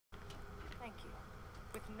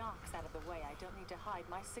With Knoxx out of the way, I don't need to hide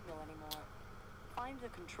my signal anymore. Find the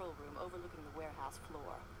control room overlooking the warehouse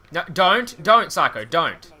floor. No, don't, Psycho,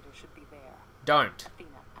 don't. Should be there. Don't. Athena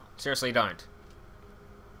out. Seriously, don't.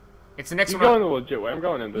 It's the next You're one. going the legit way. I'm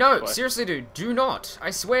going in this No, way. seriously, dude, do not.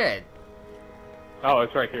 I swear. Oh,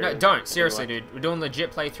 it's right here. No, don't. Seriously, Anyway. dude. We're doing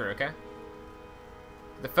legit playthrough, okay?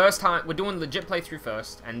 The first time, we're doing legit playthrough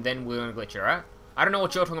first, and then we're gonna glitch, alright? I don't know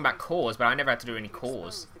what you're talking about cores, but I never had to do any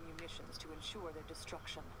cores. The munitions to ensure their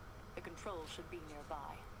destruction. The controls should be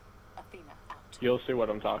nearby. Athena out. You'll see what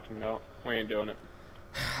I'm talking about. We ain't doing it.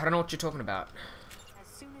 I don't know what you're talking about. As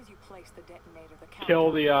soon as you place the detonator, the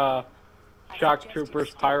Kill the I shock suggest troopers,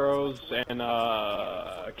 you stay pyros, as much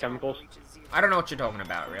and chemicals. reaches zero. I don't know what you're talking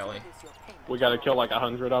about, really. That is your payment. We gotta kill like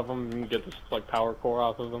 100 of them and get this like power core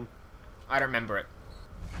off of them. I don't remember it.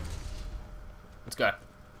 Let's go.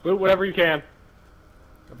 Loot whatever you can.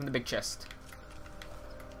 Open the big chest.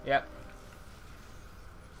 Yep.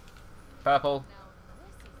 Purple.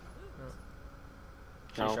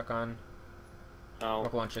 No. Shotgun. No.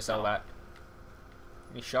 Rocket launcher, sell that.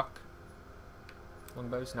 Any shock?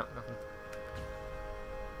 Longbows? No, nothing.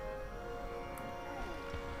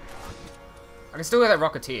 I can still get that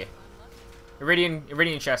Rocketeer.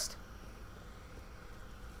 Iridian chest.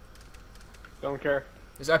 Don't care.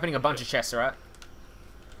 It's opening a bunch of chests, alright?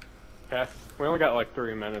 Okay. We only got like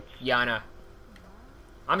 3 minutes. Yeah, I know.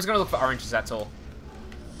 I'm just gonna look for oranges, that's all.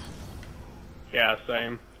 Yeah,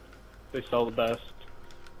 same. They sell the best.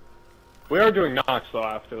 We are doing Knoxx though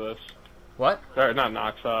after this. What? Or not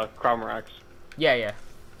Knoxx, Cromarax. Yeah, yeah.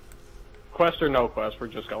 Quest or no quest, we're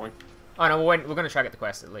just going. Oh no, we're gonna try to get the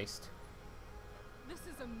quest at least. This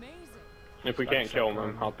is amazing. If we can't kill them,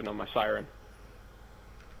 I'm hopping on my siren.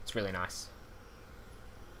 It's really nice.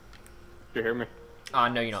 Do you hear me? Oh,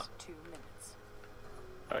 no you're not. 2 minutes.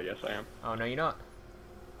 Oh, yes I am. Oh, no you're not.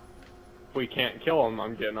 If we can't kill them,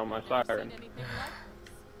 I'm getting on my siren. Seen anything like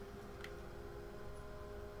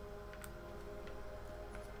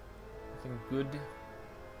Nothing good.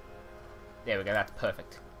 There we go, that's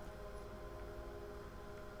perfect.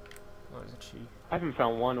 What is it, she? I haven't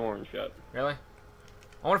found one orange yet. Really?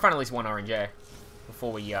 I want to find at least one orange, yeah.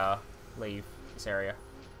 Before we, leave this area.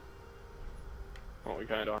 Well, we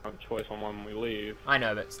kinda don't have a choice on when we leave. I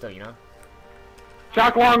know, but still, you know.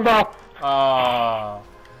 Shock longbow! Oh.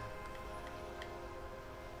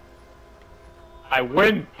 I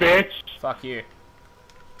win, bitch! Fuck you.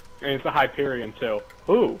 And it's a Hyperion, too.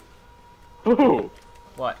 Ooh! Ooh!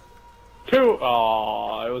 What? Two!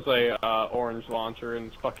 Aw, it was a, orange launcher and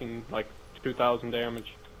it's fucking, like, 2,000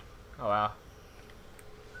 damage. Oh, wow.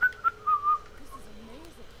 this is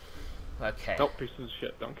amazing. Okay. Nope, pieces of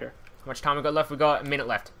shit, don't care. How much time we got left? We got a minute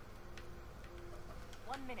left.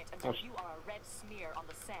 1 minute until Oh, you are a red smear on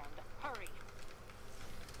the sand. Hurry.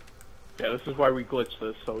 Yeah, this is why we glitch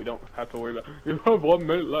this, so we don't have to worry about, you have 1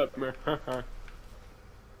 minute left, man.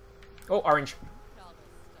 Oh, orange. All this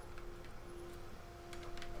stuff.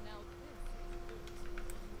 Now this is loot.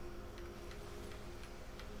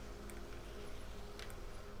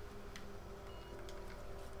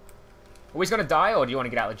 Are we just gonna die, or do you want to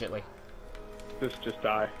get out legitly? Just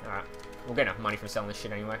die. Alright. We'll get enough money from selling this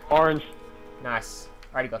shit anyway. Orange. Nice.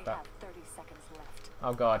 Already got We that. have 30 seconds left.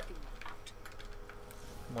 Oh god. Athena out.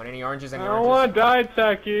 Come on, any oranges? I Any don't oranges? want to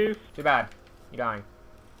die, Teckiies. Too bad. You're dying.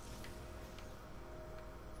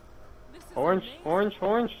 This is Orange, amazing. orange,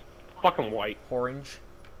 orange. Fucking white. Orange.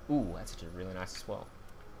 Ooh, that's actually really nice as well.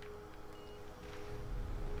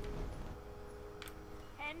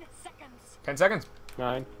 10 seconds. 10 seconds.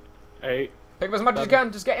 9, 8, Pick up as much as you 7,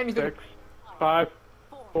 can. Just get anything. 6, 5,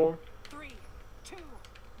 4. 3, 2,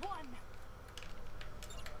 1.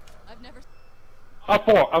 I've never.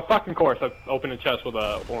 A fucking course. I opened a chest with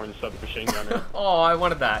a orange submachine gunner. Oh, I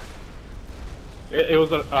wanted that. It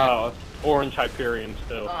was a orange Hyperion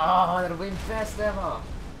still. Oh, that'll be best ever.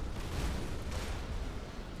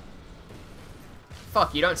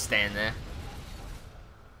 Fuck, you don't stand there.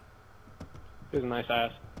 It was a nice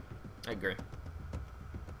ass. I agree. Can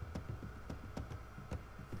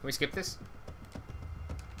we skip this?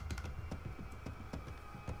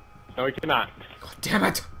 No, we cannot. God damn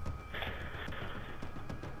it!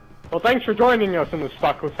 Well, thanks for joining us in this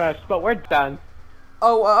fuck fest, but we're done.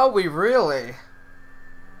 Oh, are we really?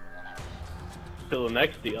 Till the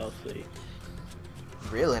next DLC.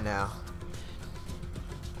 Really now?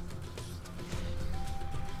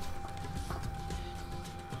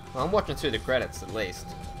 Well, I'm watching through the credits at least.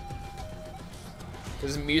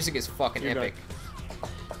 This music is fucking You're epic.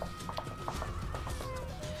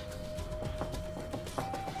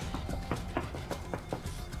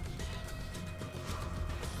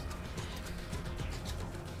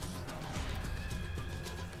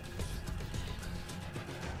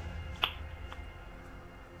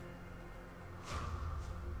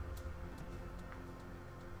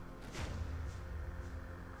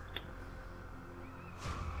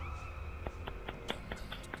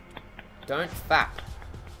 Don't fap.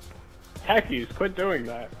 Teckiies, quit doing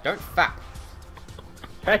that. Don't fap.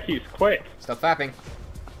 Teckiies, quit. Stop fapping.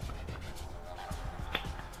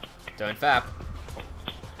 Don't fap.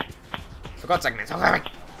 For God's sake, man, stop fapping.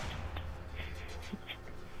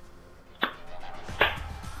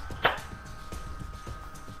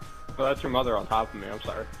 Well, that's your mother on top of me, I'm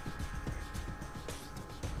sorry.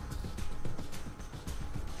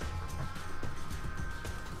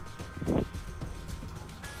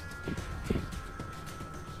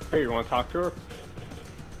 Hey, you want to talk to her?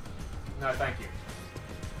 No, thank you.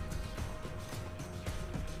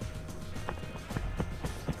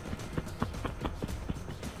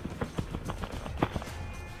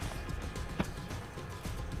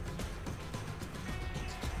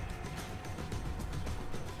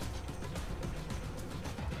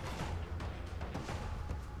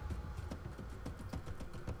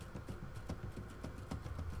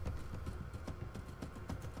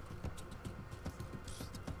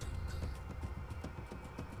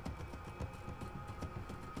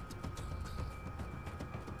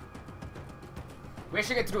 We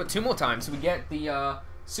actually get to do it 2 more times. So we get the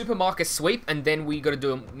supermarket sweep, and then we got to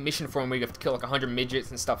do a mission for him where we have to kill like 100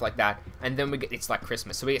 midgets and stuff like that. And then we get it's like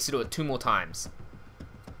Christmas, so we get to do it 2 more times.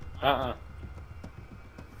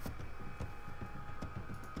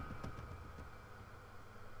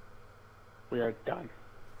 We are done.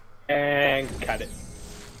 And cut it.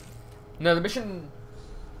 No, the mission.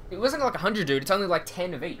 It wasn't like 100, dude. It's only like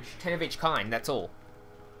 10 of each. 10 of each kind. That's all.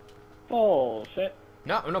 Bullshit.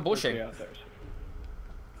 No, I'm not bullshitting. Out there.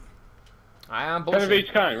 I am 10 bullshitting. of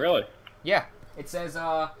each kind, really? Yeah. It says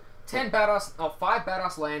 10 badass, or 5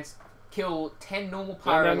 badass lands, kill 10 normal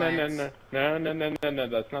pyro lands. No.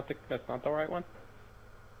 That's not the right one.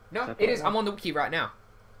 No, it is. I'm on the wiki right now.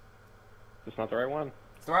 That's not the right one.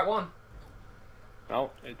 It's the right one.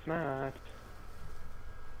 No, it's not.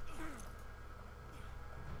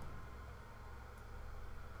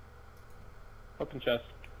 Open chest.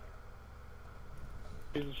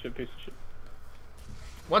 Piece of shit, piece of shit.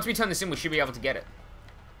 Once we turn this in, we should be able to get it.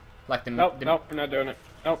 Like the... Nope, the, nope, we're not doing it.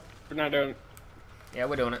 Nope, we're not doing it. Yeah,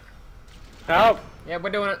 we're doing it. Nope! Yeah,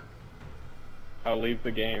 we're doing it. I'll leave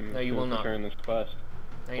the game. No, you will not. Return this quest.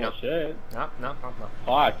 No, you're not. Shit. No.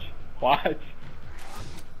 Watch. Watch.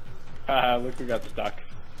 Look, we got stuck.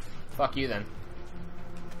 Fuck you then.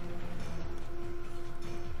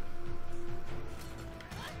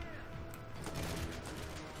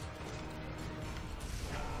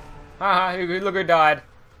 Haha, look who died.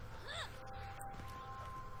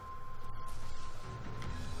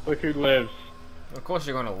 Look who lives. Of course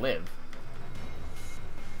you're gonna live.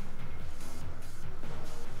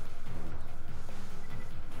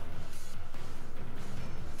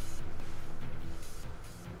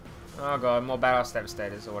 Oh god, more battle step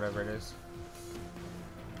status or whatever it is.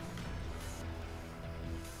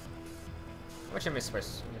 How much inventory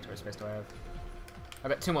space do I have? I've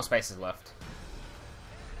got 2 more spaces left.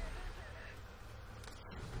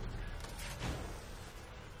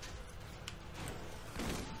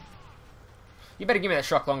 You better give me that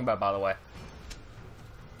shock longbow, by the way.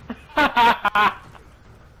 I'm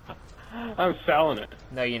selling it.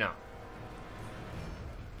 No, you're not.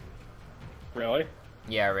 Really?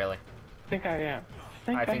 Yeah, really. I think I am.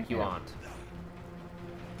 I think you aren't.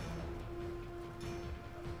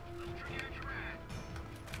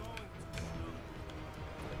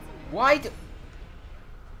 Why do... Oh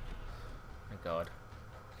my god.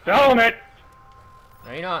 Selling it!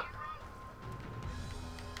 No, you're not.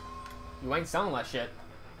 You ain't selling that shit.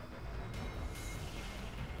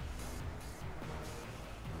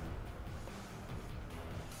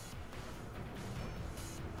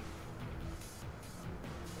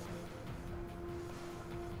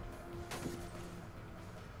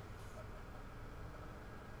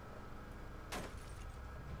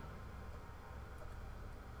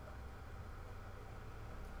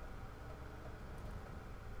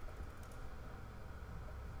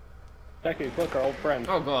 Teckiies, look, our old friend.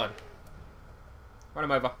 Oh god. Run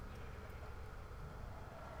him over.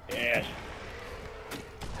 Yes.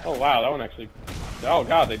 Oh wow, that one actually... Oh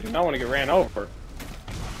god, they do not want to get ran over.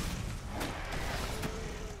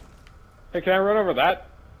 Hey, can I run over that?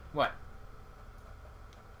 What?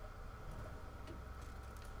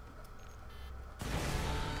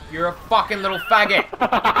 You're a fucking little faggot.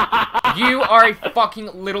 You are a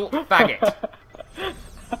fucking little faggot.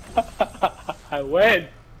 I win.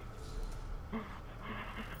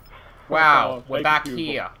 Wow, Oh, we're thank back you.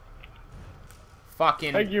 here.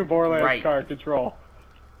 Fucking Thank you, Borderlands right. car control.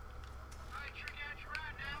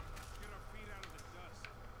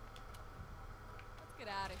 Let's get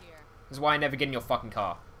out of here. This is why I never get in your fucking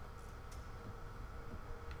car.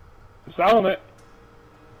 Selling it.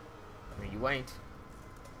 No, you ain't.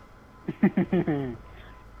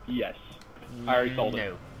 Yes. I already sold it.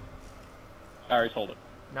 No. I already sold it.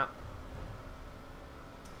 No.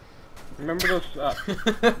 Remember those?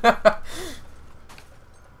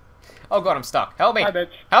 Oh god, I'm stuck. Help me! Hi, bitch.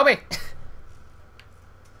 Help me!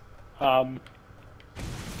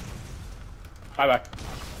 Bye bye.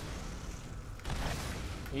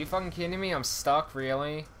 Are you fucking kidding me? I'm stuck,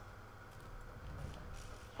 really?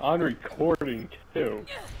 On recording too.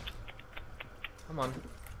 Come on.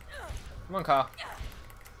 Come on, car.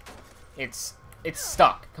 It's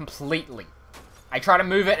stuck completely. I try to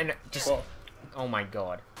move it and it just... Whoa. Oh my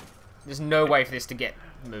god. There's no way for this to get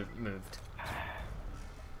moved.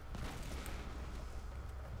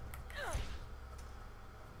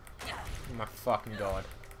 Oh my fucking god.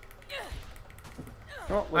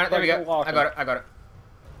 Oh, Alright, there we go. I got it, I got it.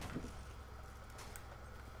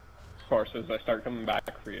 Of course, as I start coming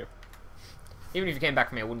back for you. Even if you came back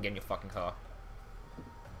for me, I wouldn't get in your fucking car.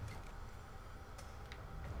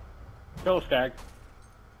 Go, Stag.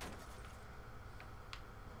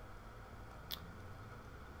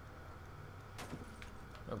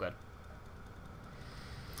 Oh god.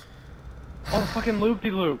 Oh, fucking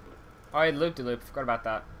loop-de-loop. Oh, yeah, loop-de-loop. Forgot about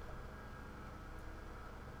that.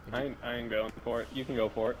 I ain't going for it. You can go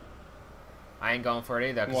for it. I ain't going for it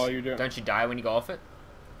either. 'Cause While you're doing... don't you die when you go off it?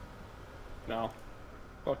 No.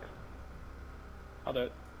 Look. I'll do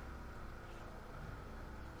it.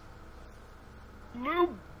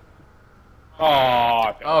 Loop!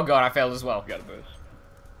 Oh, Oh god, I failed as well. You got a boost.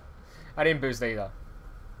 I didn't boost either.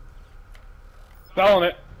 Selling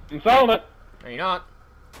it. I'm selling it. No, you're not.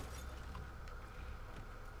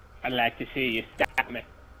 I'd like to see you stab me.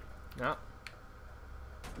 No.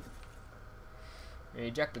 You're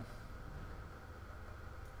ejected.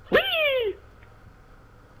 Whee!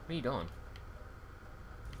 What are you doing?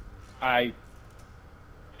 I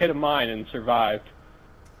hit a mine and survived.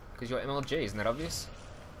 Because you're MLG, isn't that obvious?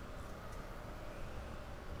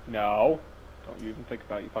 No. Don't you even think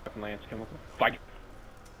about you fucking Lance Chemical. Fuck it.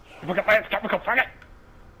 You fucking Lance Chemical, fuck it!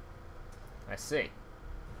 I see.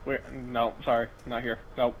 No, sorry. Not here.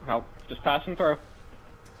 No, no. Just passing through.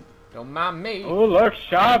 Don't mind me. Oh, look.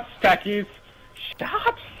 Shots, Teckiies.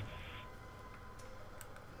 Shots!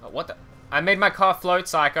 Oh, what the? I made my car float,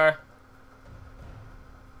 Psycho.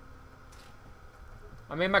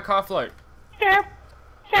 I made my car float. Yep.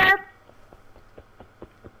 Yep.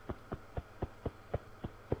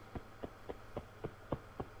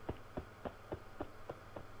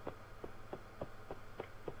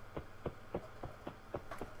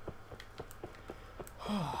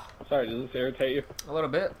 Sorry, does this irritate you? A little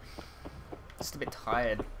bit. Just a bit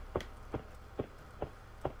tired.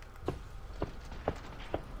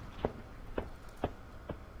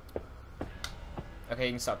 Okay,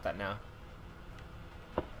 you can stop that now.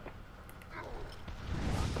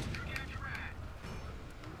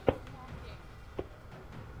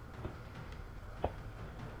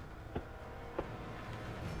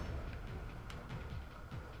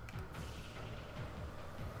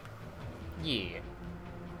 Yeah.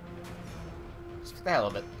 Just for the hell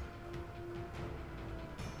of it.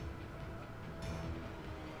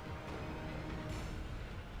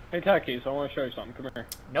 Hey, Teckiies, I want to show you something. Come here.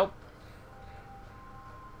 Nope.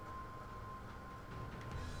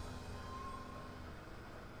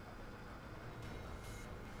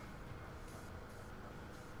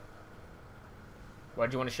 What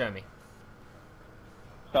do you want to show me?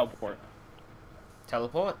 Teleport.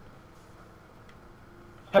 Teleport?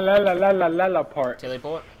 Teleport.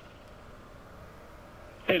 Teleport?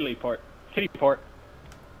 Teleport. Kittyport.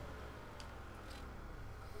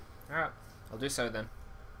 Alright, I'll do so then.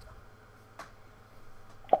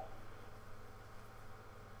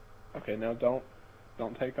 Okay, now don't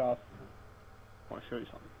take off. I want to show you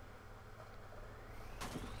something.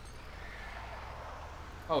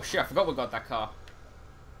 Oh shit, I forgot we got that car.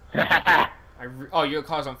 Oh, your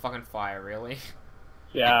car's on fucking fire, really?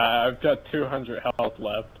 Yeah, I've got 200 health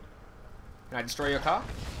left. Can I destroy your car?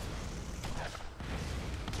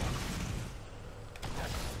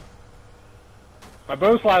 My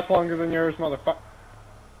bows last longer than yours, motherfucker.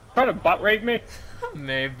 Trying to butt rape me?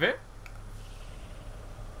 Maybe.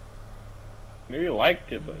 Knew you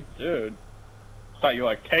liked it, but dude. Thought you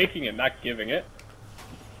liked taking it, not giving it.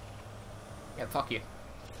 Yeah, fuck you.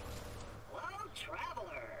 Hello,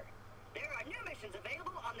 traveler. There are new missions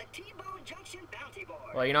available on the T-Bone Junction bounty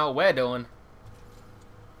board. Well, you know what we're doing.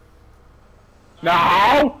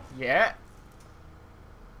 No! Yeah.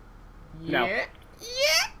 No. Yeah.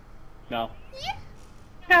 Yeah. No.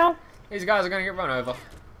 No. These guys are gonna get run over.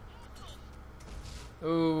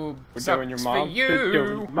 Ooh, We're sucks doing your for mom. you. Doing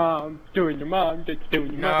your mom. Doing your mom.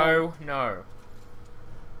 Doing your mom. No, no,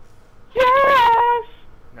 Yes!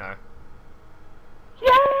 no,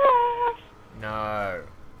 Yes! no.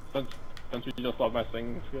 Don't you just love my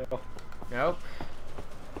singing skill? Nope.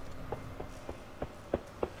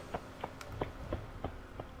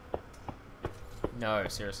 No,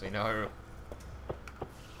 seriously, no.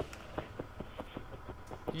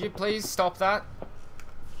 Could you please stop that?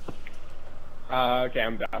 Okay,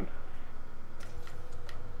 I'm done.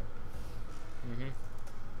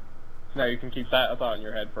 Now you can keep that thought in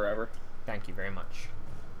your head forever. Thank you very much.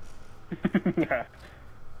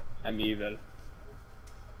 I'm evil.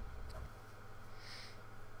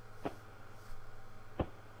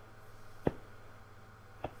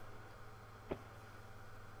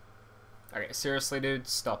 Okay, seriously, dude,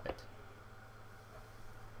 stop it.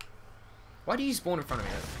 Why do you spawn in front of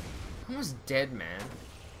me? I'm almost dead, man.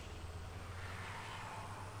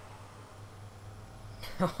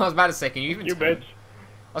 I was about to say, can you even You turn? bitch.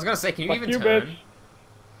 I was gonna say, can you Fuck even you, turn? bitch.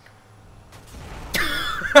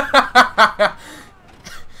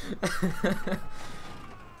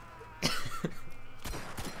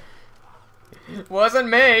 Wasn't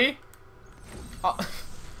me. Oh.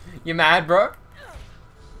 You mad, bro?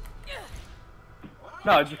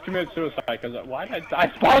 No, I just committed suicide because why did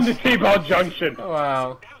I spawned at T-Bone Junction?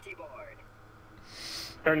 Wow. Bounty board.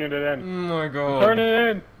 Turning it Oh in. my god. Turn it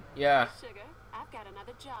in. Yeah. Sugar, I've got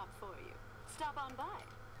another job for you. Stop on by.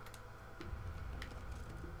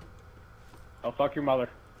 Oh, fuck your mother.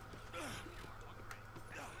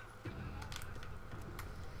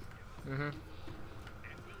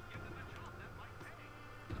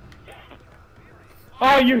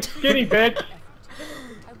 Oh, you skinny bitch!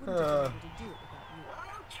 I wouldn't have been able to do it without you.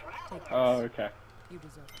 Take Oh, this. okay. You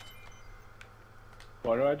deserve it.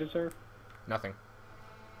 What do I deserve? Nothing.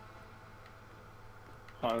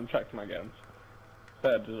 Hold on, check my guns.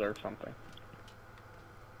 Said I deserve something.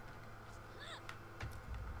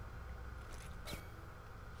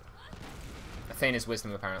 Athena's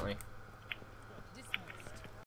wisdom, apparently.